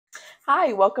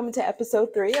Hi, welcome to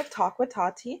episode 3 of Talk with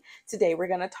Tati. Today we're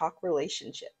going to talk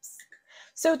relationships.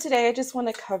 So today I just want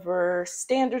to cover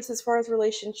standards as far as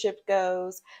relationship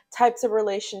goes, types of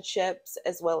relationships,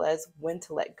 as well as when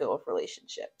to let go of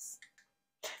relationships.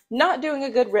 Not doing a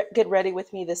good get ready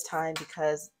with me this time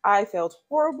because I failed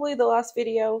horribly the last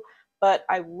video, but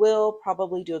I will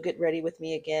probably do a get ready with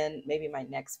me again, maybe my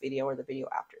next video or the video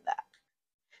after that.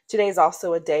 Today is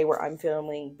also a day where I'm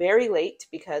filming very late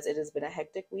because it has been a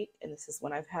hectic week and this is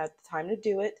when I've had the time to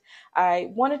do it. I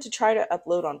wanted to try to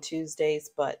upload on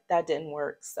Tuesdays, but that didn't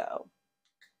work,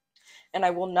 and I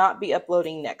will not be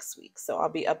uploading next week, so I'll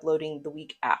be uploading the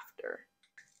week after.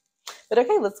 But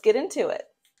okay, let's get into it.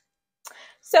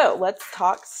 So let's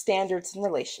talk standards in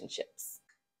relationships.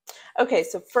 Okay,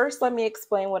 so first let me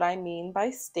explain what I mean by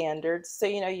standards. So,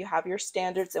 you have your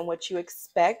standards and what you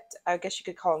expect. I guess you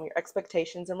could call them your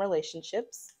expectations in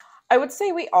relationships. I would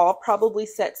say we all probably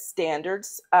set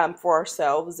standards for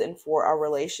ourselves and for our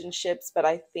relationships, but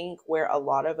I think where a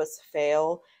lot of us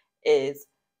fail is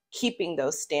keeping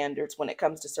those standards when it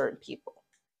comes to certain people.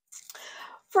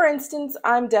 For instance,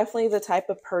 I'm definitely the type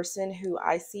of person who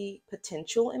I see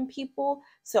potential in people,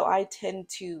 so I tend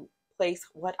to place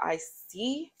what I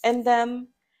see in them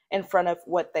in front of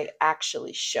what they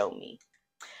actually show me.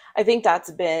 I think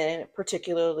that's been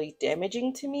particularly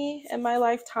damaging to me in my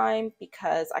lifetime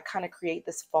because I kind of create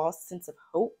this false sense of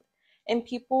hope in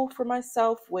people for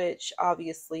myself, which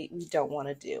obviously we don't want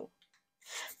to do.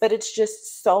 But it's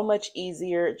just so much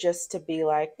easier just to be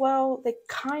like, well, they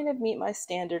kind of meet my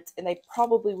standards and they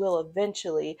probably will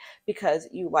eventually because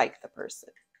you like the person.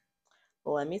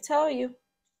 Well, let me tell you,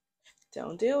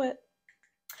 don't do it.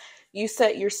 You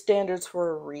set your standards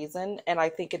for a reason, and I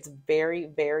think it's very,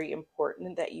 very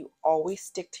important that you always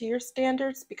stick to your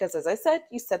standards because, as I said,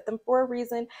 you set them for a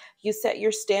reason. You set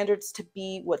your standards to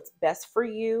be what's best for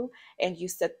you, and you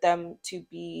set them to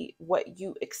be what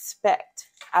you expect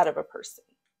out of a person.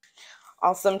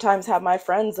 I'll sometimes have my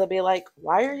friends, they'll be like,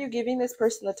 why are you giving this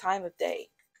person the time of day?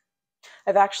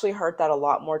 I've actually heard that a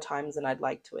lot more times than I'd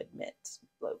like to admit,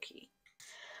 low key.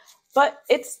 But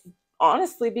it's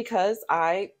honestly because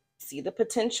I see the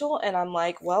potential and I'm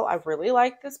like, well, I really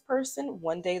like this person.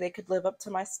 One day they could live up to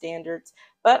my standards.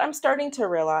 But I'm starting to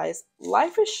realize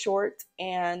life is short,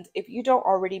 and if you don't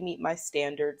already meet my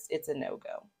standards, it's a no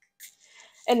go.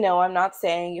 And no, I'm not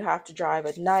saying you have to drive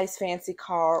a nice fancy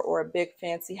car or a big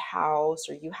fancy house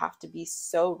or you have to be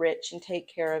so rich and take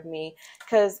care of me,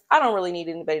 because I don't really need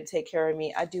anybody to take care of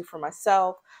me. I do for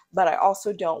myself, but I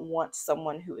also don't want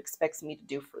someone who expects me to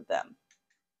do for them.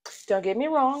 Don't get me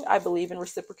wrong, I believe in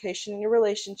reciprocation in your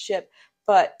relationship,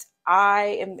 but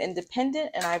I am independent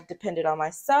and I've depended on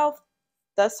myself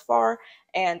thus far,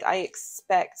 and I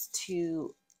expect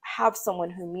to have someone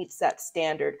who meets that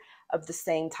standard of the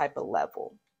same type of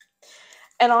level.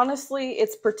 And honestly,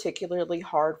 it's particularly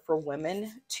hard for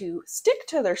women to stick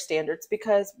to their standards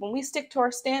because when we stick to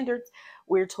our standards,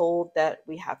 we're told that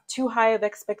we have too high of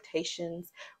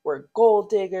expectations, we're gold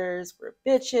diggers, we're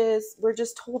bitches, we're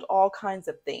just told all kinds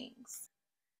of things.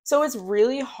 So it's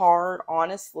really hard,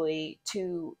 honestly,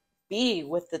 to be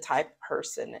with the type of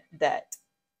person that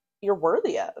you're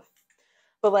worthy of.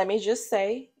 But let me just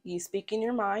say, you speaking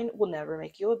your mind will never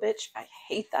make you a bitch. I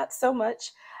hate that so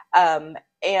much.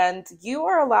 And you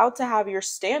are allowed to have your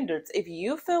standards. If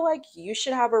you feel like you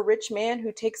should have a rich man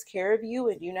who takes care of you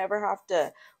and you never have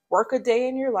to work a day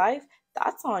in your life,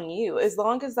 that's on you. As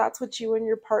long as that's what you and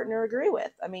your partner agree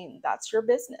with. I mean, that's your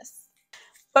business.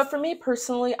 But for me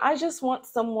personally, I just want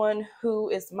someone who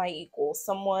is my equal,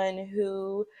 someone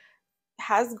who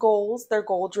has goals, they're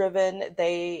goal driven,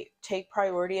 they take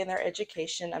priority in their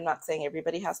education. I'm not saying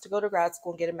everybody has to go to grad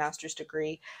school and get a master's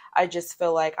degree. I just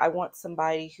feel like I want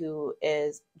somebody who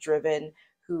is driven,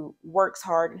 who works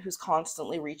hard, and who's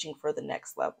constantly reaching for the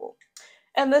next level.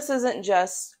 And this isn't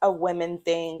just a women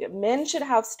thing. Men should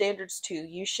have standards too.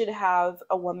 You should have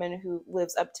a woman who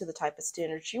lives up to the type of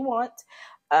standards you want.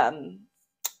 Um,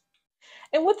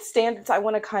 and with standards, I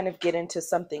want to kind of get into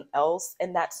something else,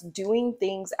 and that's doing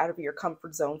things out of your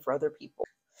comfort zone for other people.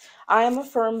 I am a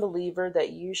firm believer that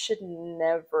you should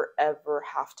never, ever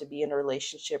have to be in a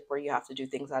relationship where you have to do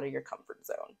things out of your comfort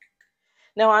zone.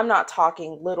 Now, I'm not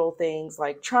talking little things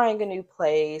like trying a new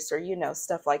place or,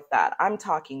 stuff like that. I'm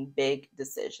talking big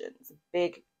decisions,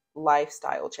 big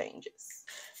lifestyle changes.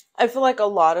 I feel like a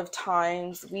lot of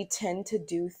times we tend to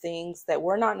do things that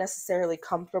we're not necessarily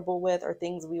comfortable with or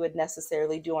things we would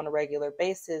necessarily do on a regular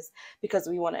basis because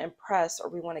we want to impress or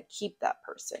we want to keep that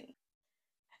person.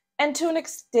 And to an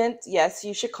extent, yes,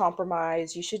 you should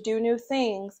compromise, you should do new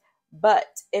things,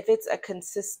 But if it's a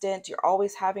consistent, you're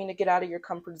always having to get out of your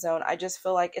comfort zone, I just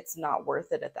feel like it's not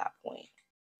worth it at that point.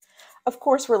 Of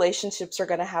course, relationships are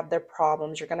going to have their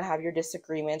problems. You're going to have your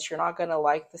disagreements. You're not going to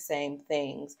like the same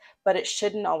things, but it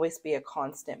shouldn't always be a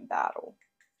constant battle.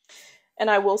 And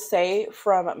I will say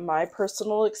from my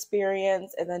personal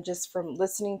experience, and then just from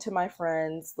listening to my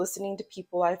friends, listening to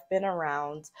people I've been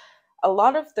around, a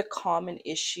lot of the common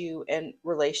issue in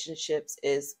relationships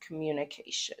is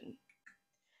communication.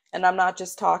 And I'm not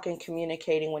just talking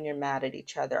communicating when you're mad at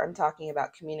each other, I'm talking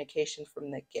about communication from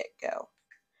the get go.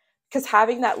 Because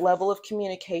having that level of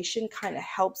communication kind of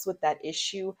helps with that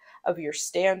issue of your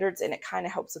standards, and it kind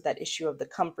of helps with that issue of the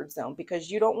comfort zone, because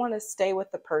you don't want to stay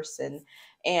with the person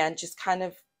and just kind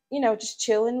of, just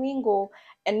chill and mingle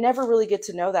and never really get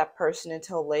to know that person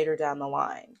until later down the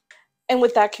line. And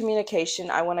with that communication,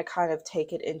 I want to kind of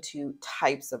take it into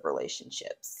types of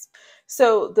relationships.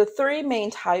 So, the three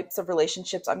main types of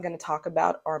relationships I'm going to talk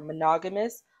about are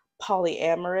monogamous,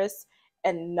 polyamorous,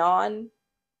 and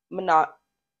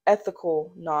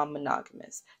ethical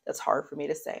non-monogamous. That's hard for me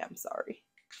to say, I'm sorry.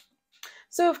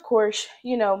 So of course,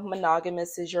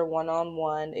 monogamous is your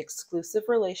one-on-one exclusive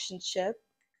relationship.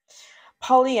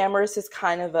 Polyamorous is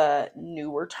kind of a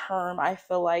newer term, I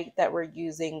feel like, that we're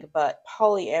using, but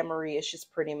polyamory is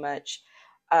just pretty much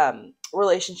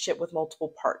relationship with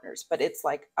multiple partners, but it's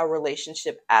like a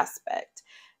relationship aspect,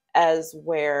 as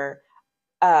where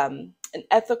an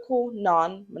ethical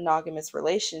non-monogamous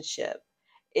relationship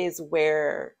is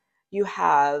where you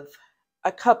have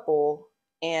a couple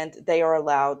and they are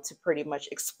allowed to pretty much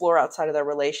explore outside of their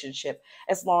relationship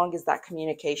as long as that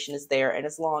communication is there and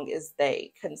as long as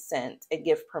they consent and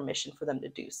give permission for them to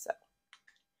do so.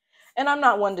 And I'm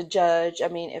not one to judge. I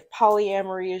mean, if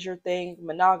polyamory is your thing,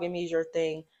 monogamy is your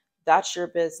thing, that's your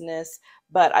business.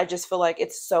 But I just feel like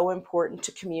it's so important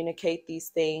to communicate these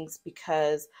things,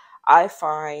 because I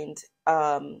find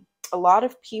a lot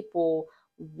of people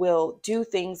will do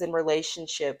things in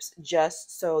relationships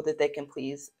just so that they can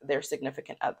please their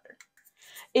significant other.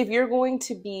 If you're going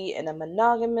to be in a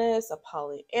monogamous, a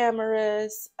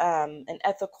polyamorous, an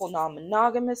ethical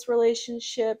non-monogamous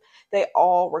relationship, they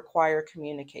all require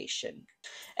communication.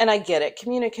 And I get it.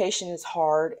 Communication is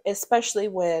hard, especially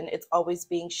when it's always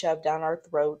being shoved down our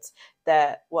throats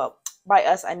that, well, by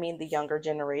us, I mean the younger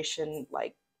generation,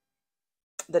 like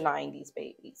the 90s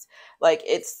babies. Like,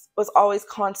 it was always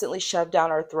constantly shoved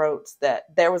down our throats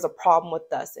that there was a problem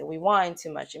with us and we whined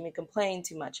too much and we complained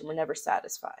too much and we're never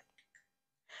satisfied.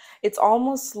 It's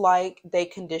almost like they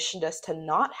conditioned us to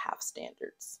not have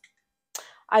standards.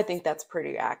 I think that's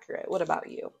pretty accurate. What about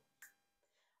you?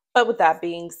 But with that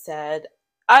being said,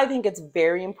 I think it's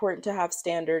very important to have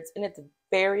standards, and it's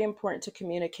very important to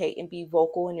communicate and be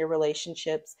vocal in your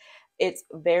relationships. It's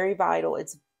very vital.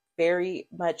 It's very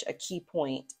much a key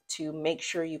point to make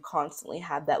sure you constantly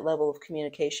have that level of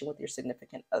communication with your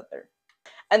significant other.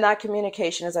 And that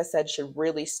communication, as I said, should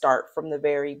really start from the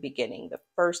very beginning, the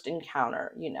first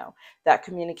encounter. That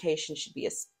communication should be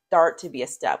a start to be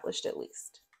established at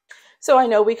least. So I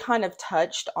know we kind of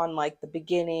touched on like the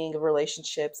beginning of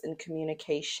relationships and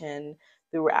communication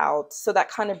throughout. So that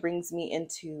kind of brings me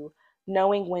into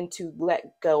knowing when to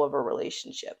let go of a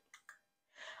relationship.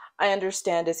 I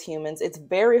understand as humans, it's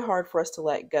very hard for us to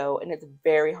let go, and it's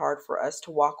very hard for us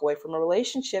to walk away from a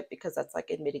relationship, because that's like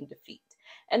admitting defeat.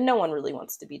 And no one really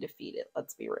wants to be defeated,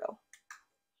 let's be real.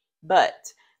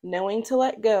 But knowing to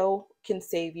let go can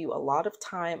save you a lot of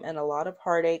time and a lot of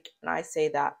heartache, and I say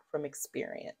that from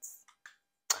experience.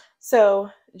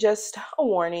 So, just a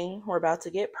warning, we're about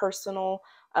to get personal.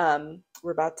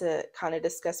 We're about to kind of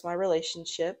discuss my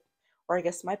relationship, or I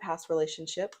guess my past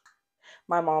relationship.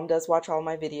 My mom does watch all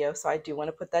my videos, so I do want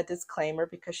to put that disclaimer,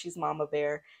 because she's Mama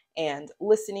Bear, and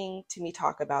listening to me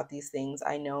talk about these things,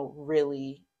 I know,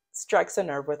 really strikes a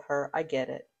nerve with her. I get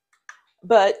it.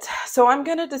 But so I'm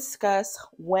going to discuss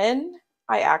when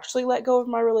I actually let go of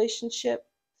my relationship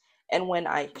and when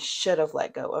I should have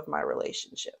let go of my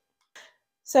relationship.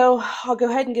 So I'll go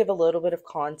ahead and give a little bit of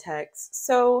context.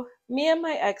 So me and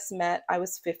my ex met, I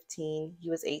was 15, he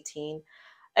was 18.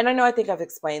 And I think I've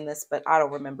explained this, but I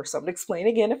don't remember, so I'm going to explain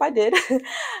again if I did.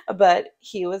 But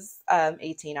he was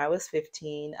 18, I was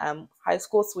 15, high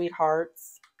school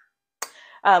sweethearts.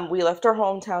 We left our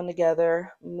hometown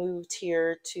together, moved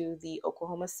here to the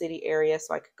Oklahoma City area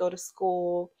so I could go to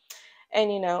school.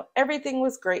 And, everything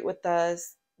was great with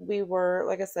us. We were,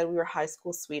 like I said, we were high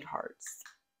school sweethearts.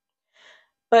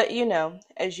 But,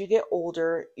 as you get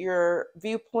older, your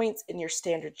viewpoints and your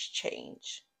standards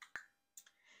change.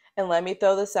 And let me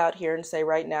throw this out here and say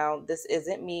right now, this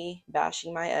isn't me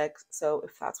bashing my ex. So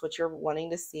if that's what you're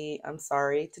wanting to see, I'm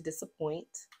sorry to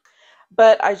disappoint.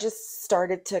 But I just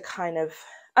started to kind of,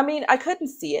 I mean, I couldn't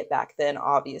see it back then,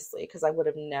 obviously, because I would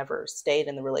have never stayed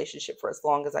in the relationship for as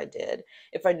long as I did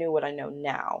if I knew what I know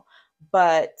now.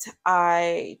 But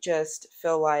I just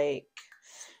feel like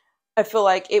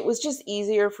it was just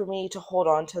easier for me to hold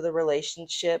on to the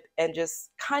relationship and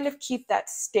just kind of keep that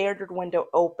standard window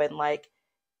open. Like,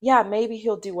 yeah, maybe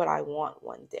he'll do what I want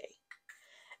one day.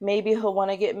 Maybe he'll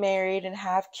want to get married and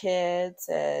have kids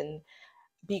and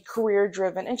be career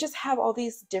driven and just have all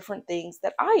these different things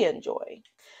that I enjoy.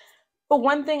 But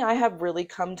one thing I have really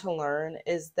come to learn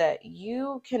is that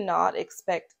you cannot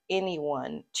expect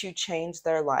anyone to change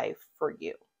their life for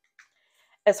you.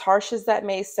 As harsh as that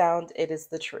may sound, it is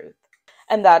the truth.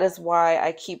 And that is why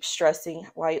I keep stressing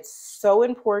why it's so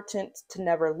important to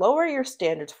never lower your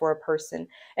standards for a person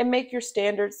and make your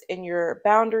standards and your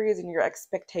boundaries and your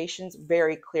expectations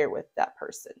very clear with that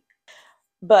person.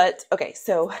 But okay,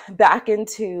 so back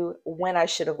into when I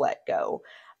should have let go.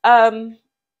 Um,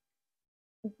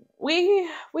 we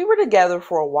were together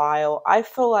for a while. I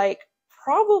feel like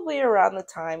probably around the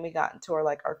time we got into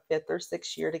our fifth or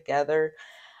sixth year together.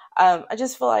 I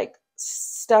just feel like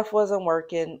stuff wasn't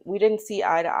working. We didn't see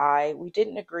eye to eye. We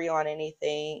didn't agree on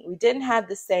anything. We didn't have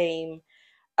the same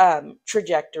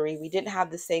trajectory. We didn't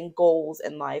have the same goals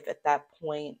in life at that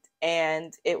point,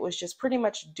 and it was just pretty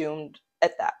much doomed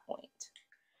at that point.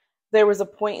 There was a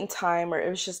point in time where it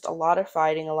was just a lot of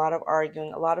fighting, a lot of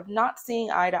arguing, a lot of not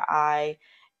seeing eye to eye.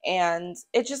 And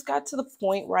it just got to the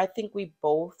point where I think we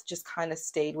both just kind of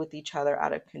stayed with each other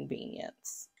out of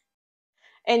convenience.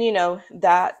 And,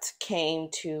 that came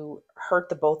to hurt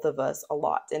the both of us a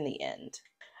lot in the end.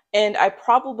 And I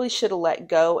probably should have let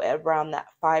go at around that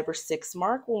 5 or 6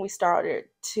 mark when we started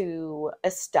to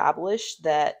establish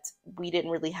that we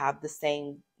didn't really have the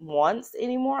same wants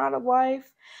anymore out of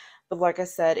life. But like I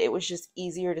said, it was just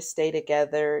easier to stay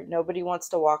together. Nobody wants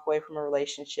to walk away from a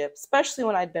relationship, especially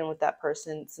when I'd been with that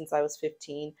person since I was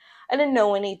 15. I didn't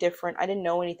know any different. I didn't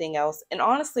know anything else. And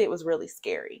honestly, it was really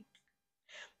scary.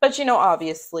 But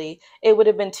obviously, it would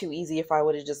have been too easy if I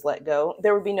would have just let go.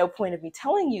 There would be no point of me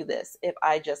telling you this if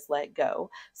I just let go.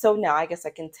 So now I guess I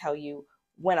can tell you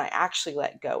when I actually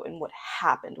let go and what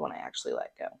happened when I actually let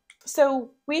go.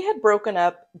 So we had broken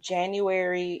up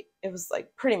January, it was like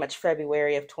pretty much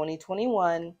February of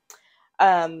 2021.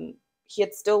 He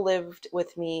had still lived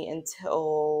with me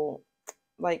until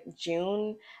like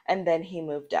June, and then he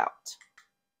moved out.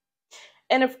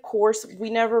 And of course, we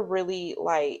never really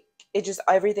it just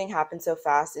everything happened so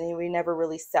fast and we never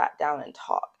really sat down and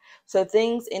talked. So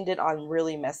things ended on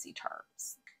really messy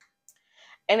terms.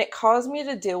 And it caused me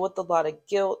to deal with a lot of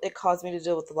guilt. It caused me to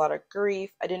deal with a lot of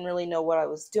grief. I didn't really know what I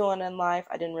was doing in life.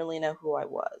 I didn't really know who I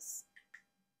was.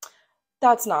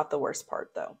 That's not the worst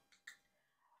part, though.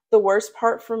 The worst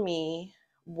part for me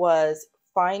was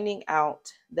finding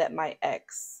out that my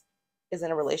ex is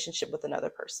in a relationship with another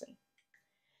person.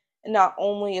 And not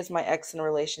only is my ex in a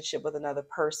relationship with another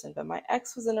person, but my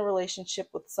ex was in a relationship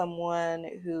with someone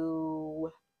who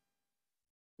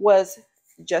was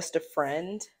just a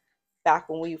friend back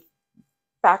when we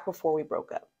back before we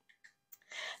broke up.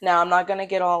 Now, I'm not going to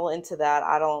get all into that.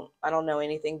 I don't know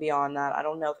anything beyond that. I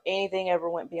don't know if anything ever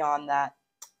went beyond that.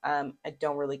 I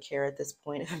don't really care at this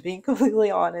point, if I'm being completely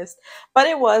honest. But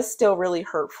it was still really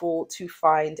hurtful to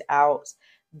find out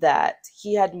that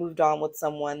he had moved on with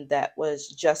someone that was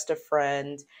just a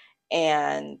friend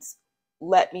and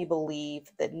let me believe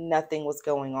that nothing was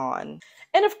going on.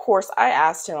 And of course, I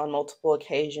asked him on multiple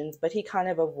occasions, but he kind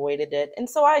of avoided it. And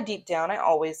so deep down, I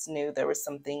always knew there was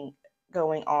something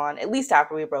going on. At least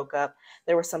after we broke up,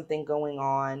 there was something going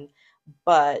on.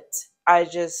 But I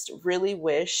just really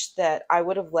wish that I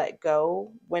would have let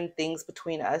go when things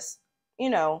between us,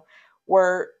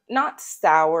 were not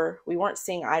sour. We weren't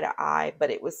seeing eye to eye, but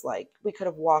it was like we could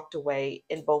have walked away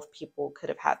and both people could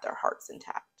have had their hearts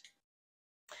intact.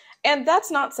 And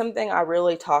that's not something I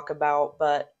really talk about,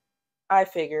 but I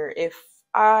figure if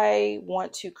I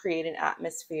want to create an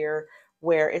atmosphere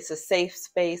where it's a safe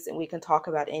space and we can talk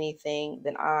about anything,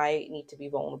 then I need to be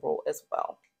vulnerable as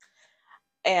well.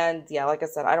 And yeah, like I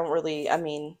said,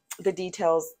 the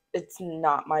details, it's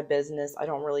not my business. I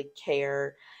don't really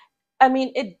care.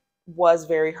 It was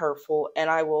very hurtful, and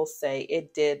I will say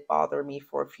it did bother me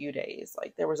for a few days.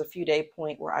 Like there was a few day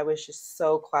point where I was just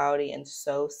so cloudy and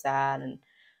so sad, and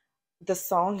the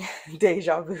song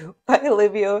Deja Vu by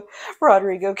Olivia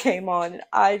Rodrigo came on, and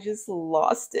I just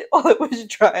lost it while I was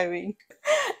driving.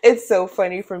 It's so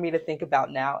funny for me to think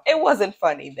about now. It wasn't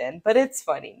funny then, but it's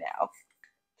funny now.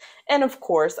 And of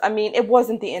course, it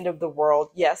wasn't the end of the world.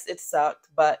 Yes, it sucked,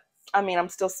 but I'm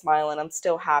still smiling. I'm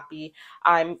still happy.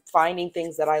 I'm finding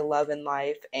things that I love in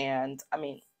life. And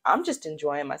I'm just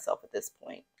enjoying myself at this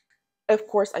point. Of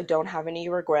course, I don't have any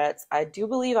regrets. I do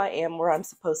believe I am where I'm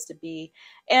supposed to be.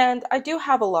 And I do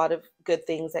have a lot of good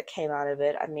things that came out of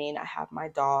it. I mean, I have my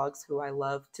dogs who I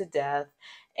love to death,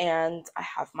 and I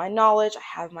have my knowledge,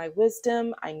 I have my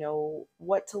wisdom. I know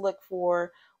what to look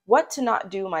for, what to not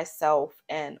do myself,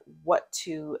 and what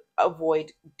to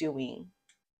avoid doing,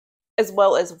 as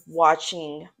well as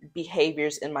watching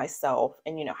behaviors in myself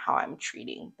and, how I'm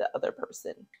treating the other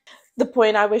person. The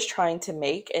point I was trying to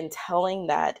make in telling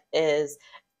that is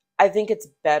I think it's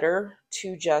better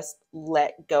to just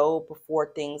let go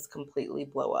before things completely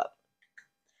blow up.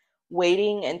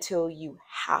 Waiting until you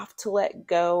have to let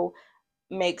go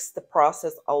makes the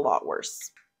process a lot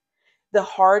worse. The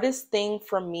hardest thing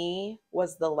for me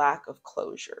was the lack of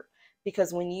closure,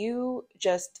 because when you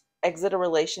just exit a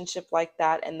relationship like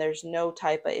that and there's no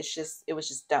type of, it was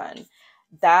just done.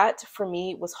 That for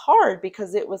me was hard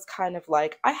because it was kind of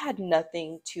like I had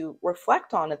nothing to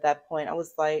reflect on at that point. I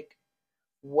was like,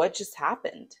 what just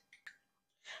happened?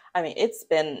 I mean, it's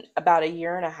been about a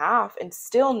year and a half, and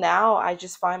still now I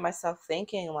just find myself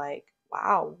thinking like,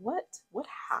 wow, what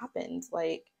happened?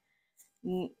 Like,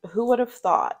 who would have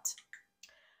thought?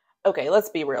 Okay, let's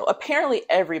be real. Apparently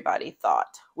everybody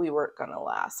thought we weren't going to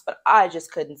last, but I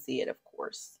just couldn't see it, of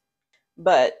course.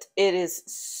 But it is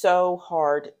so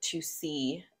hard to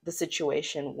see the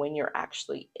situation when you're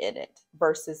actually in it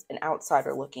versus an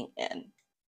outsider looking in.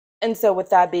 And so, with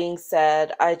that being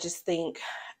said, I just think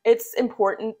it's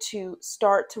important to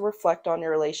start to reflect on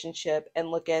your relationship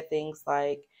and look at things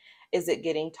like, is it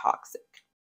getting toxic?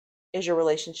 Is your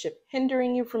relationship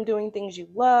hindering you from doing things you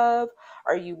love?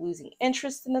 Are you losing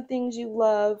interest in the things you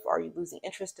love? Are you losing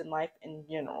interest in life in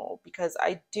general? Because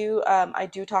I do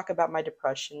talk about my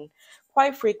depression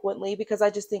quite frequently, because I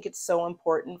just think it's so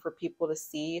important for people to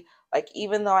see, like,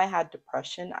 even though I had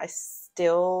depression, I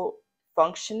still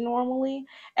function normally,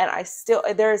 and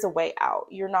there is a way out.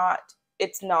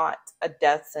 It's not a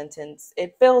death sentence.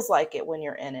 It feels like it when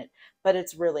you're in it, but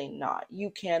it's really not. You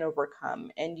can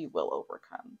overcome, and you will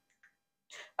overcome.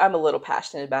 I'm a little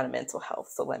passionate about mental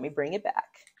health, so let me bring it back.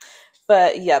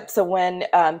 But yep, so when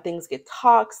things get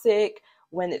toxic,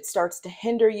 when it starts to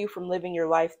hinder you from living your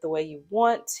life the way you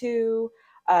want to,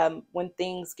 when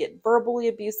things get verbally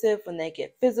abusive, when they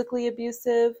get physically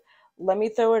abusive, let me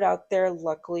throw it out there.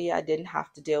 Luckily, I didn't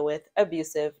have to deal with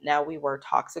abusive. Now, we were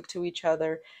toxic to each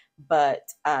other, but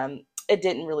it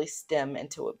didn't really stem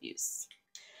into abuse.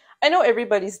 I know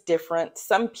everybody's different.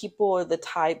 Some people are the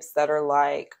types that are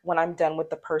like, when I'm done with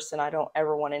the person, I don't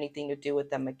ever want anything to do with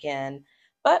them again.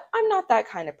 But I'm not that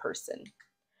kind of person.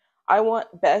 I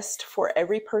want best for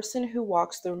every person who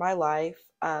walks through my life,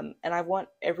 and I want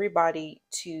everybody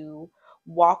to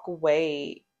walk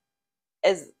away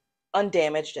as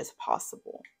undamaged as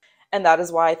possible. And that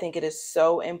is why I think it is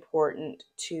so important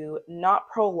to not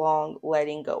prolong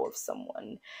letting go of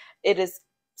someone. It is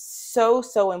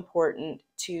so important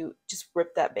to just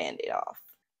rip that band-aid off.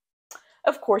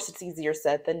 Of course, it's easier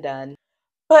said than done,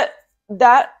 but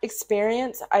that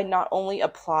experience I not only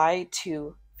apply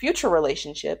to future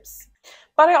relationships,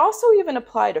 but I also even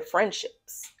apply to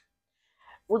friendships.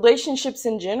 Relationships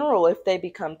in general, if they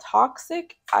become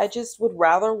toxic, I just would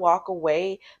rather walk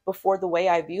away before the way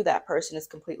I view that person is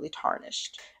completely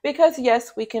tarnished. Because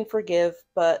yes, we can forgive,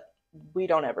 but we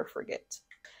don't ever forget.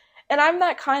 And I'm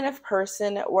that kind of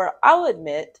person where I'll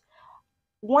admit,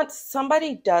 once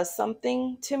somebody does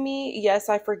something to me, yes,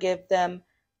 I forgive them,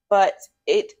 but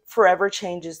it forever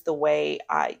changes the way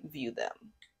I view them.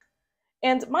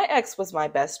 And my ex was my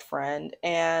best friend,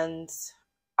 and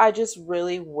I just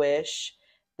really wish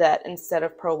that instead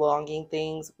of prolonging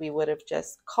things, we would have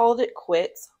just called it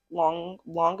quits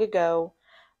long ago,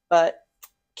 but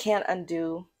can't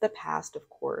undo the past, of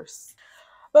course.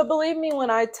 But believe me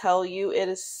when I tell you, it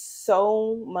is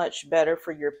so much better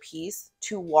for your peace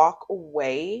to walk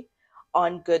away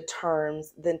on good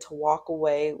terms than to walk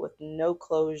away with no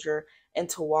closure and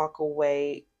to walk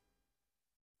away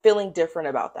feeling different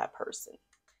about that person.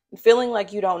 Feeling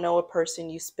like you don't know a person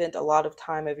you spent a lot of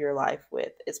time of your life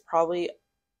with is probably,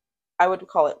 I would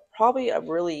call it probably a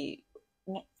really,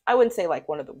 I wouldn't say like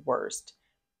one of the worst,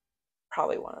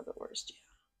 probably one of the worst, yeah.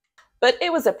 But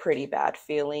it was a pretty bad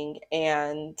feeling,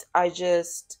 and I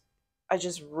just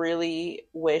really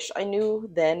wish I knew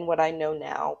then what I know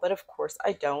now, but of course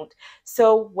I don't.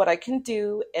 So what I can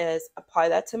do is apply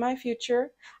that to my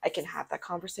future. I can have that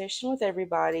conversation with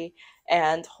everybody,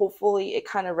 and hopefully it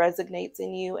kind of resonates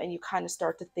in you and you kind of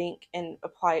start to think and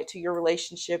apply it to your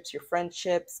relationships, your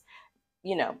friendships,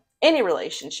 any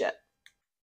relationship.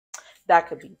 That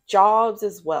could be jobs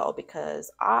as well,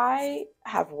 because I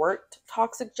have worked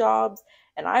toxic jobs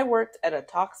And I worked at a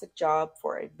toxic job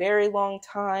for a very long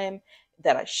time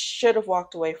that I should have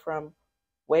walked away from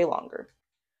way longer.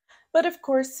 But of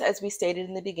course, as we stated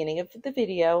in the beginning of the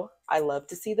video, I love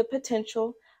to see the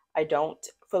potential. I don't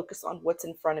focus on what's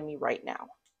in front of me right now.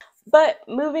 But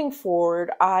moving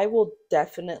forward, I will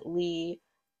definitely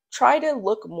try to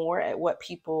look more at what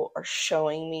people are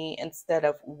showing me instead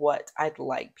of what I'd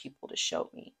like people to show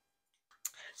me.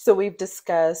 So we've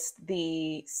discussed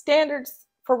the standards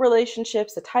for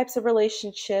relationships, the types of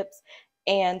relationships,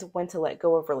 and when to let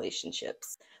go of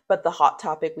relationships. But the hot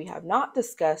topic we have not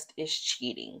discussed is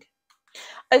cheating.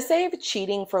 I save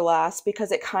cheating for last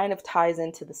because it kind of ties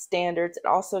into the standards. It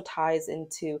also ties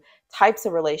into types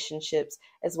of relationships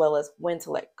as well as when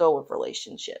to let go of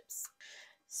relationships.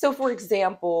 So, for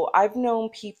example, I've known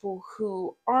people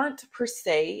who aren't per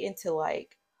se into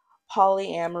like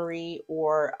polyamory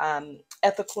or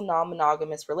ethical non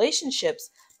monogamous relationships,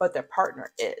 but their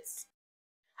partner is.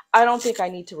 I don't think I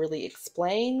need to really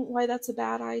explain why that's a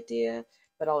bad idea,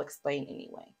 but I'll explain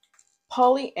anyway.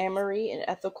 Polyamory and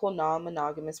ethical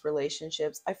non-monogamous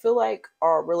relationships, I feel like,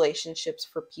 are relationships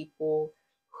for people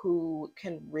who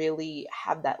can really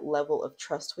have that level of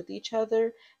trust with each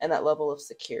other and that level of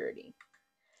security.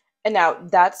 And now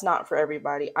that's not for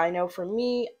everybody. I know for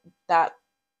me, that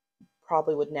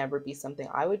probably would never be something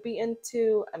I would be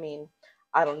into. I mean,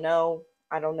 I don't know.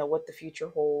 I don't know what the future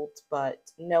holds,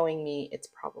 but knowing me, it's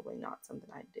probably not something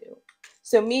I do.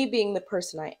 So me being the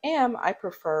person I am, I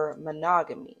prefer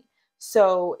monogamy.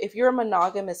 So if you're a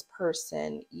monogamous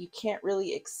person, you can't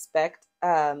really expect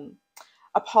a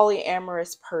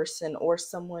polyamorous person or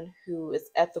someone who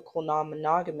is ethical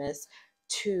non-monogamous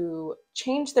to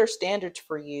change their standards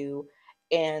for you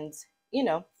and, you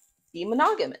know, be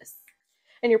monogamous.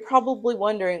 And you're probably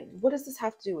wondering, what does this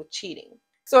have to do with cheating?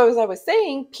 So as I was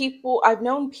saying, I've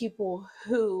known people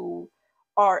who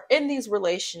are in these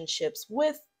relationships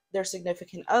with their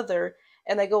significant other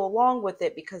and they go along with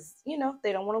it because,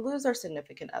 they don't want to lose their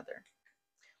significant other,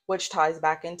 which ties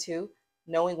back into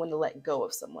knowing when to let go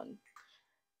of someone.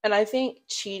 And I think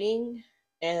cheating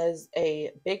is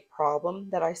a big problem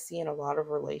that I see in a lot of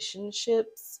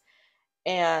relationships.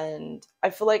 And I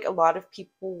feel like a lot of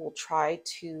people will try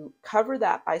to cover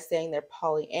that by saying they're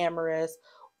polyamorous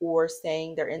or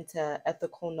saying they're into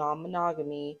ethical non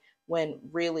monogamy, when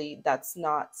really that's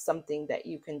not something that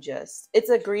you can it's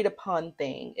agreed upon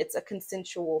thing. It's a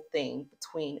consensual thing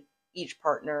between each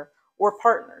partner or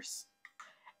partners.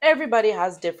 Everybody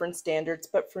has different standards,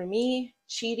 but for me,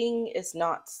 cheating is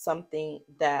not something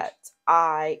that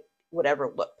I would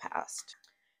ever look past.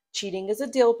 Cheating is a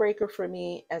deal breaker for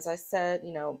me. As I said,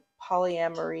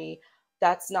 polyamory,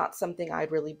 that's not something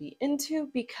I'd really be into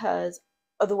because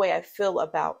of the way I feel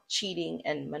about cheating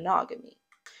and monogamy.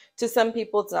 To some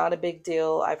people, it's not a big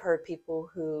deal. I've heard people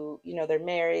who, they're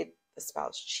married, the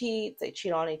spouse cheats, they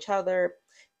cheat on each other,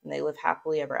 and they live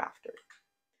happily ever after.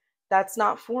 That's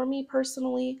not for me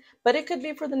personally, but it could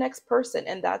be for the next person.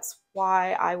 And that's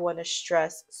why I want to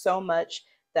stress so much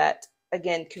that,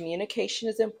 again, communication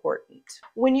is important.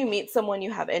 When you meet someone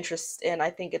you have interest in, I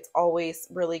think it's always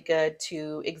really good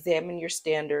to examine your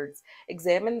standards,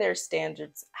 examine their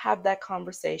standards, have that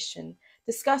conversation,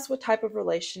 discuss what type of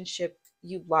relationship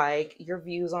you like, your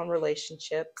views on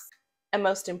relationships, and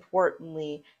most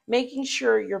importantly, making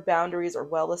sure your boundaries are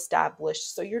well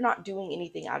established so you're not doing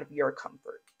anything out of your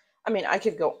comfort. I mean, I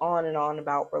could go on and on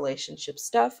about relationship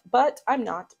stuff, but I'm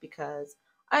not because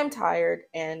I'm tired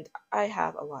and I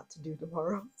have a lot to do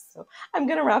tomorrow. So I'm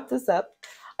going to wrap this up.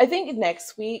 I think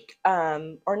next week,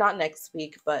 or not next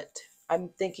week, but I'm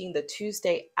thinking the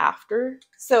Tuesday after.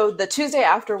 So the Tuesday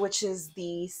after, which is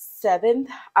the 7th,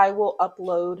 I will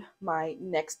upload my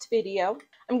next video.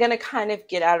 I'm going to kind of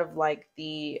get out of like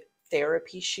the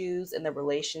therapy shoes and the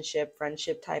relationship,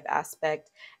 friendship type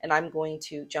aspect, and I'm going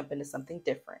to jump into something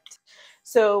different.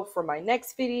 So for my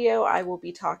next video, I will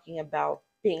be talking about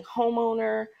being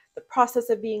homeowner, the process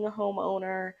of being a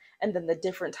homeowner, and then the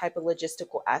different type of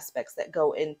logistical aspects that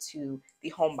go into the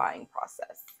home buying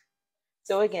process.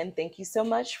 So again, thank you so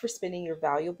much for spending your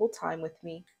valuable time with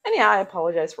me. And yeah, I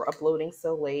apologize for uploading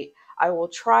so late. I will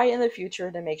try in the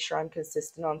future to make sure I'm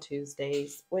consistent on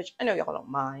Tuesdays, which I know y'all don't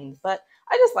mind, but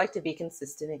I just like to be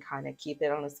consistent and kind of keep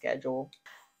it on a schedule.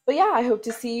 But yeah, I hope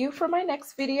to see you for my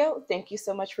next video. Thank you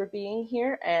so much for being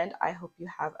here, and I hope you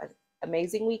have an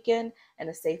amazing weekend and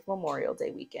a safe Memorial Day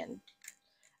weekend.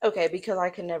 Okay, because I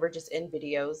can never just end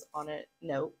videos on a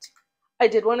note, I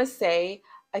did want to say,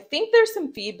 I think there's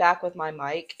some feedback with my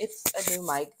mic. It's a new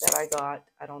mic that I got.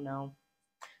 I don't know.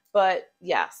 But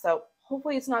yeah, so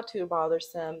hopefully it's not too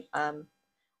bothersome. I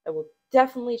will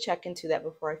definitely check into that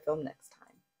before I film next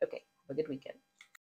time. Okay, have a good weekend.